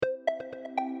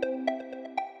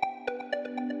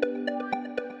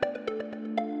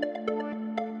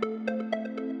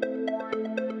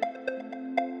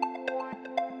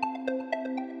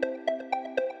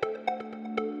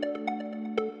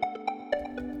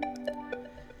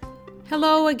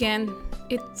Hello again.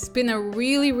 It's been a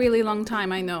really long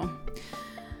time, I know.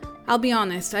 I'll be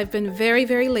honest, I've been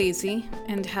very lazy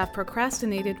and have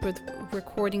procrastinated with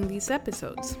recording these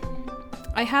episodes.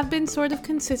 I have been sort of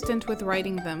consistent with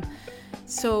writing them,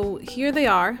 so here they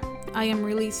are. I am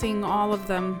releasing all of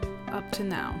them up to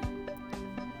now.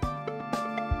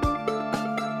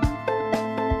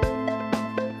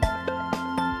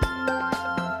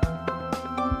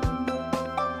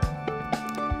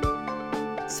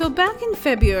 So back in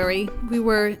February, we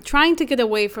were trying to get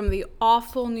away from the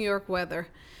awful New York weather.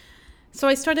 So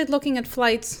I started looking at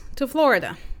flights to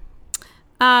Florida.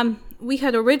 We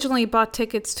had originally bought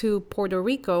tickets to Puerto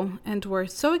Rico and were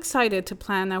so excited to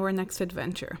plan our next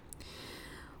adventure.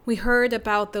 We heard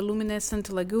about the luminescent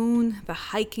lagoon, the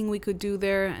hiking we could do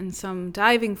there, and some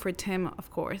diving for Tim, of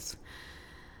course.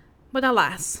 But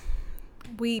alas,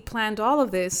 we planned all of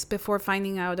this before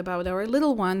finding out about our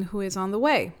little one who is on the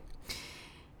way.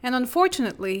 And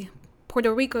unfortunately,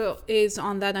 Puerto Rico is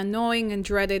on that annoying and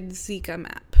dreaded Zika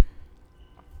map.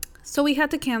 So we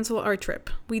had to cancel our trip.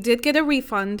 We did get a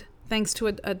refund, thanks to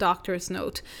a doctor's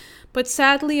note. But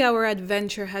sadly, our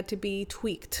adventure had to be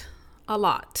tweaked a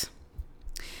lot.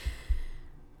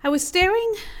 I was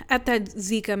staring at that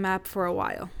Zika map for a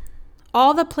while.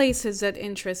 All the places that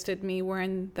interested me were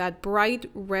in that bright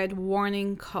red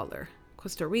warning color.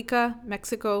 Costa Rica,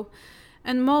 Mexico,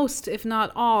 and most, if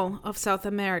not all, of South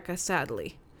America,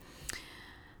 sadly.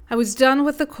 I was done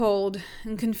with the cold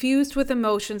and confused with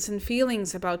emotions and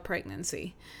feelings about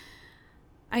pregnancy.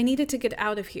 I needed to get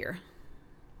out of here.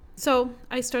 So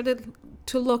I started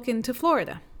to look into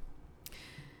Florida.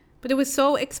 But it was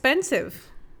so expensive.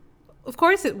 Of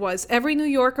course it was. Every New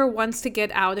Yorker wants to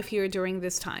get out of here during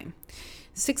this time.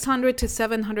 $600 to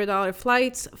 $700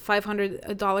 flights,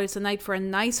 $500 a night for a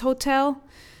nice hotel.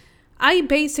 I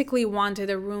basically wanted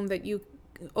a room that you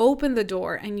open the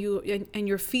door and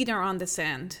your feet are on the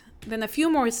sand. Then a few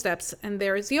more steps and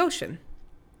there is the ocean.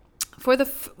 For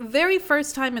the very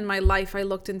first time in my life, I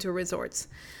looked into resorts.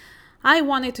 I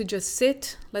wanted to just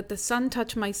sit, let the sun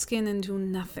touch my skin and do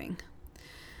nothing.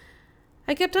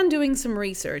 I kept on doing some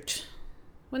research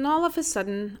when all of a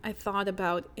sudden I thought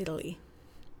about Italy.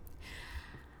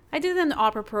 I did an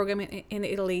opera program in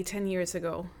Italy 10 years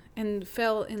ago and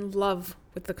fell in love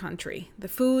with the country, the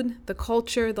food, the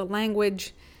culture, the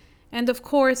language, and of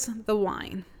course, the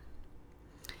wine.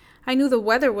 I knew the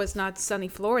weather was not sunny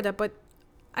Florida, but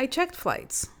I checked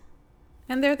flights.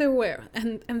 And there they were,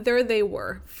 and there they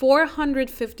were,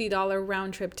 $450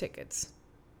 round-trip tickets.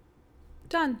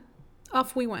 Done.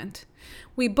 Off we went.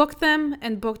 We booked them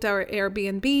and booked our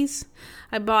Airbnbs.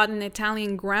 I bought an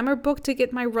Italian grammar book to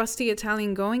get my rusty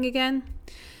Italian going again.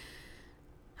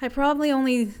 I probably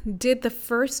only did the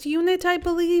first unit, I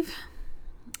believe.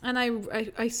 And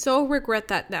I so regret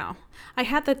that now. I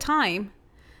had the time,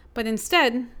 but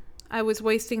instead, I was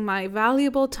wasting my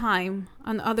valuable time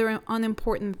on other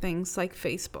unimportant things like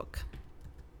Facebook.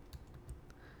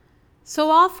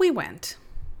 So off we went.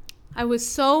 I was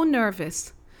so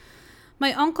nervous.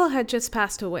 My uncle had just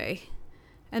passed away,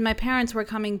 and my parents were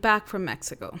coming back from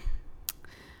Mexico.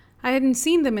 I hadn't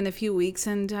seen them in a few weeks,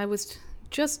 and I was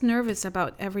just nervous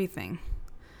about everything.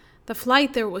 The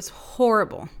flight there was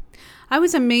horrible. I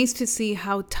was amazed to see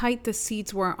how tight the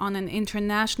seats were on an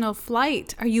international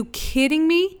flight. Are you kidding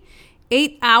me?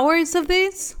 8 hours of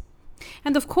this?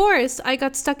 And of course, I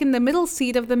got stuck in the middle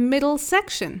seat of the middle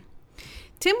section.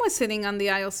 Tim was sitting on the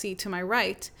aisle seat to my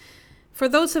right. For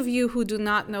those of you who do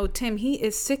not know Tim, he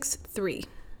is 6'3".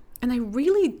 And I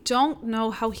really don't know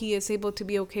how he is able to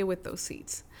be okay with those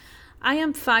seats. I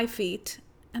am 5 feet.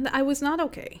 And I was not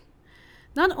okay.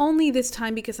 Not only this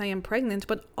time because I am pregnant,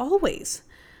 but always.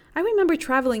 I remember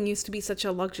traveling used to be such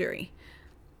a luxury.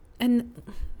 And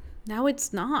now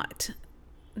it's not.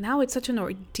 Now it's such an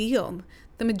ordeal.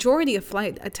 The majority of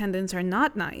flight attendants are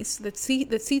not nice. The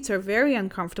seats are very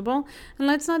uncomfortable. And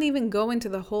let's not even go into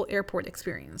the whole airport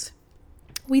experience.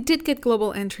 We did get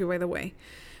global entry, by the way,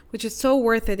 which is so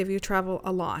worth it if you travel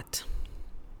a lot.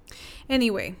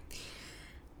 Anyway,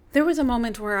 there was a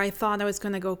moment where I thought I was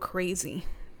going to go crazy.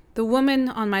 The woman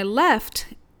on my left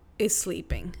is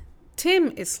sleeping.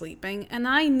 Tim is sleeping, and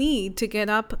I need to get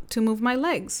up to move my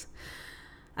legs.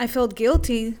 I felt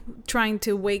guilty trying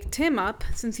to wake Tim up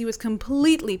since he was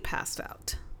completely passed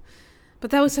out.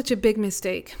 But that was such a big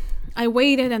mistake. I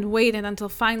waited and waited until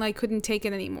finally I couldn't take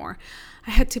it anymore.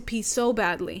 I had to pee so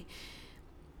badly.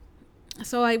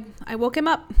 So I woke him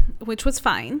up, which was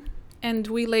fine, and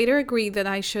we later agreed that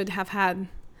I should have had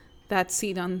that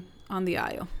seat on the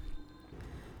aisle.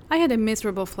 I had a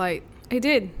miserable flight. I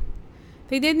did.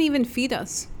 They didn't even feed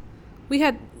us. We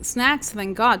had snacks,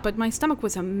 thank God, but my stomach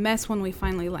was a mess when we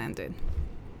finally landed.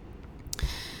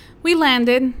 We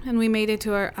landed and we made it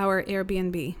to our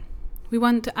Airbnb. We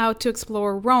went out to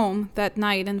explore Rome that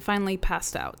night and finally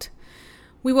passed out.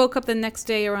 We woke up the next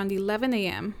day around 11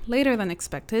 a.m., later than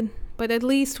expected, but at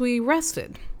least we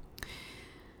rested.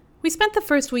 We spent the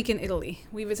first week in Italy.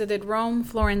 We visited Rome,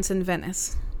 Florence, and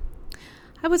Venice.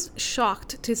 I was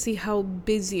shocked to see how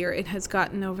busier it has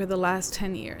gotten over the last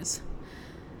 10 years.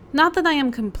 Not that I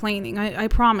am complaining, I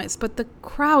promise, but the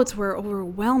crowds were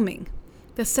overwhelming.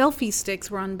 The selfie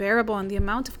sticks were unbearable, and the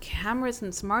amount of cameras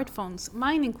and smartphones,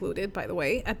 mine included, by the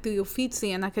way, at the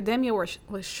Uffizi and Accademia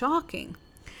was shocking.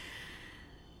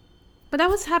 But I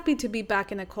was happy to be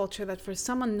back in a culture that for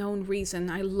some unknown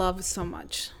reason I love so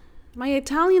much. My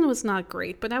Italian was not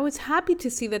great, but I was happy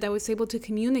to see that I was able to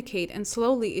communicate, and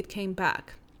slowly it came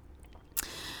back.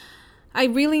 I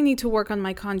really need to work on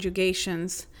my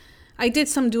conjugations. I did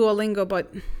some Duolingo,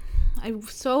 but I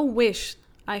so wish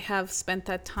I have spent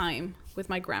that time with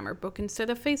my grammar book instead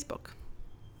of Facebook.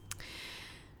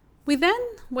 We then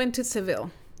went to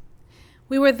Seville.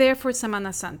 We were there for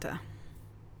Semana Santa.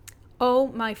 Oh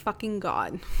my fucking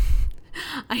God.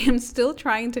 I am still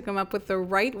trying to come up with the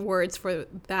right words for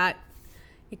that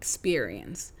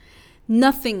experience.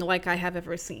 Nothing like I have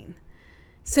ever seen.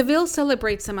 Seville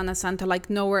celebrates Semana Santa like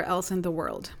nowhere else in the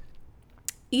world.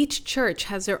 Each church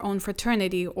has their own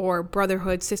fraternity or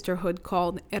brotherhood, sisterhood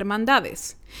called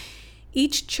hermandades.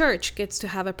 Each church gets to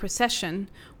have a procession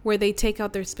where they take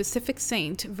out their specific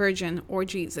saint, virgin, or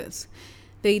Jesus.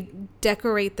 They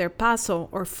decorate their paso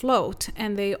or float,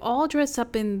 and they all dress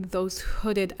up in those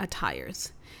hooded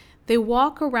attires. They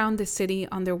walk around the city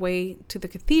on their way to the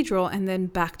cathedral and then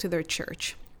back to their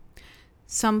church.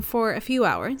 Some for a few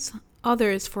hours,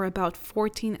 others for about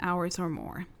 14 hours or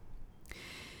more.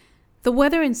 The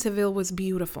weather in Seville was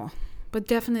beautiful, but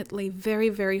definitely very,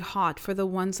 very hot for the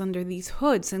ones under these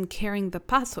hoods and carrying the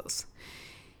pasos.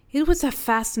 It was a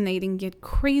fascinating yet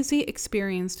crazy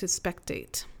experience to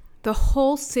spectate. The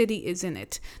whole city is in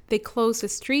it. They close the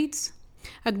streets.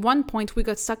 At one point, we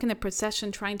got stuck in a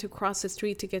procession trying to cross the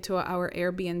street to get to our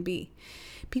Airbnb.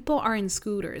 People are in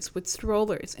scooters, with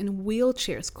strollers, in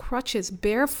wheelchairs, crutches,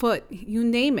 barefoot, you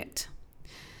name it.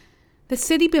 The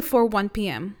city before 1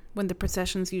 p.m., when the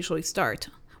processions usually start,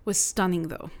 was stunning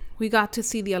though. We got to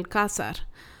see the Alcázar,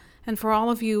 and for all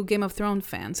of you Game of Thrones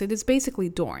fans, it is basically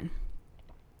Dorne.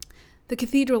 The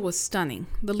cathedral was stunning.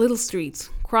 The little streets,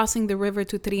 crossing the river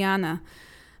to Triana,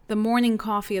 the morning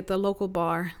coffee at the local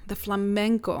bar, the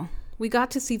flamenco. We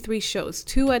got to see 3 shows,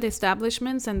 2 at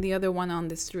establishments and the other one on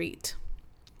the street.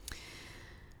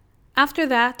 After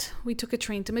that, we took a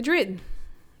train to Madrid.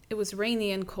 It was rainy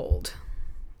and cold.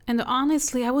 And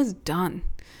honestly, I was done.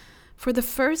 For the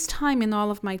first time in all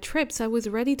of my trips, I was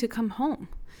ready to come home.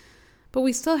 But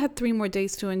we still had 3 more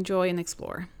days to enjoy and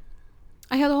explore.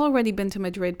 I had already been to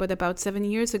Madrid, but about 7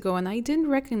 years ago, and I didn't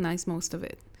recognize most of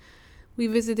it. We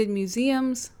visited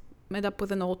museums, met up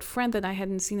with an old friend that I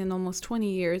hadn't seen in almost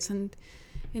 20 years, and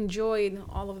enjoyed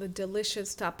all of the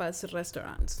delicious tapas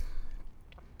restaurants.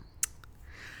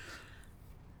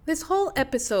 This whole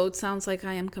episode sounds like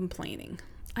I am complaining.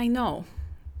 I know.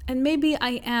 And maybe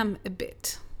I am a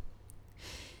bit.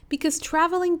 Because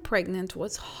traveling pregnant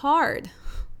was hard.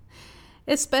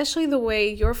 Especially the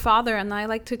way your father and I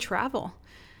like to travel.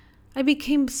 I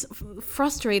became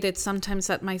frustrated sometimes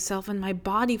at myself and my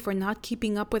body for not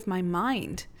keeping up with my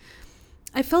mind.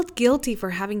 I felt guilty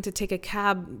for having to take a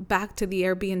cab back to the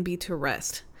Airbnb to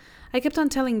rest. I kept on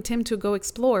telling Tim to go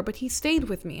explore, but he stayed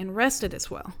with me and rested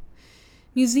as well.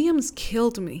 Museums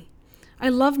killed me. I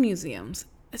love museums,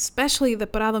 especially the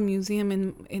Prado Museum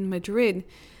in Madrid.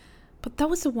 But that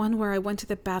was the one where I went to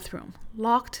the bathroom,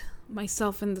 locked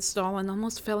myself in the stall, and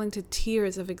almost fell into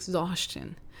tears of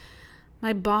exhaustion.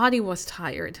 My body was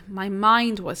tired. My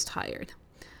mind was tired.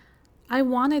 I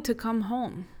wanted to come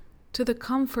home, to the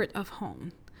comfort of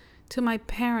home, to my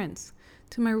parents,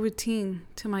 to my routine,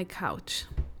 to my couch.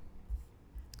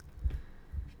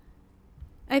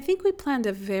 I think we planned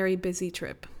a very busy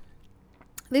trip.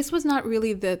 This was not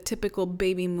really the typical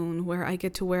baby moon where I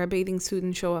get to wear a bathing suit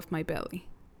and show off my belly.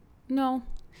 No.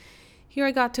 Here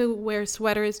I got to wear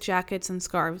sweaters, jackets, and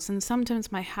scarves, and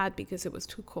sometimes my hat because it was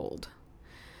too cold.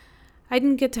 I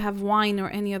didn't get to have wine or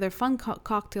any other fun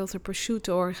cocktails or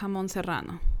prosciutto or jamon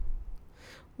serrano.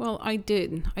 Well, I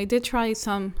did. I did try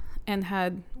some and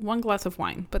had 1 glass of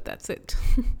wine, but that's it.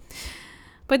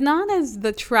 But not as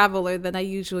the traveler that I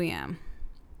usually am.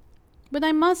 But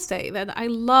I must say that I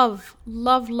love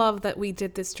that we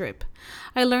did this trip.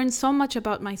 I learned so much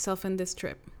about myself in this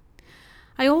trip.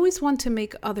 I always want to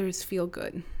make others feel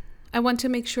good. I want to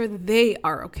make sure they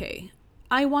are okay.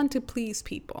 I want to please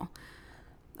people.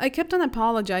 I kept on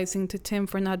apologizing to Tim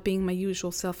for not being my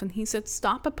usual self, and he said,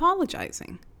 "Stop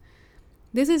apologizing.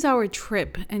 This is our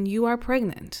trip, and you are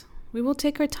pregnant. We will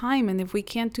take our time, and if we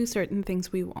can't do certain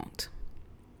things, we won't.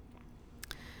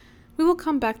 We will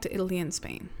come back to Italy and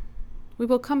Spain. We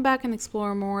will come back and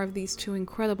explore more of these two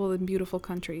incredible and beautiful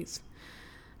countries.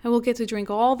 I will get to drink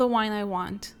all the wine I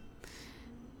want.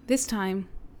 This time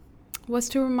was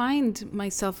to remind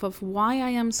myself of why I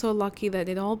am so lucky that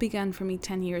it all began for me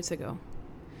 10 years ago.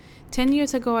 10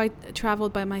 years ago, I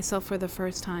traveled by myself for the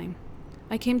first time.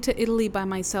 I came to Italy by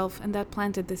myself, and that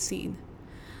planted the seed.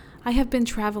 I have been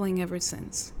traveling ever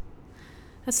since.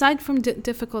 Aside from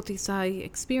difficulties I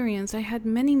experienced, I had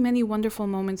many, many wonderful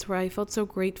moments where I felt so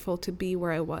grateful to be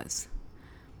where I was.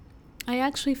 I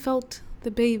actually felt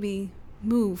the baby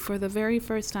move for the very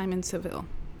first time in Seville.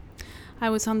 I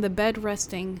was on the bed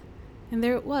resting, and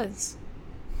there it was.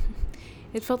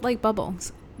 It felt like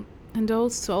bubbles, and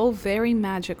so very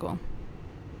magical.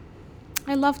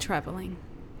 I love traveling,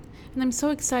 and I'm so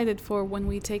excited for when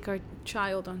we take our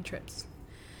child on trips.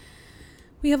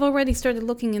 We have already started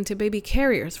looking into baby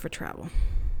carriers for travel.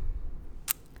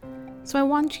 So I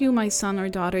want you, my son or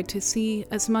daughter, to see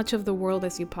as much of the world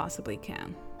as you possibly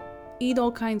can. Eat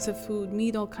all kinds of food,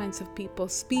 meet all kinds of people,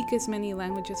 speak as many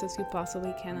languages as you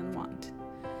possibly can and want.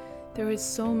 There is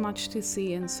so much to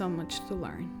see and so much to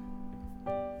learn.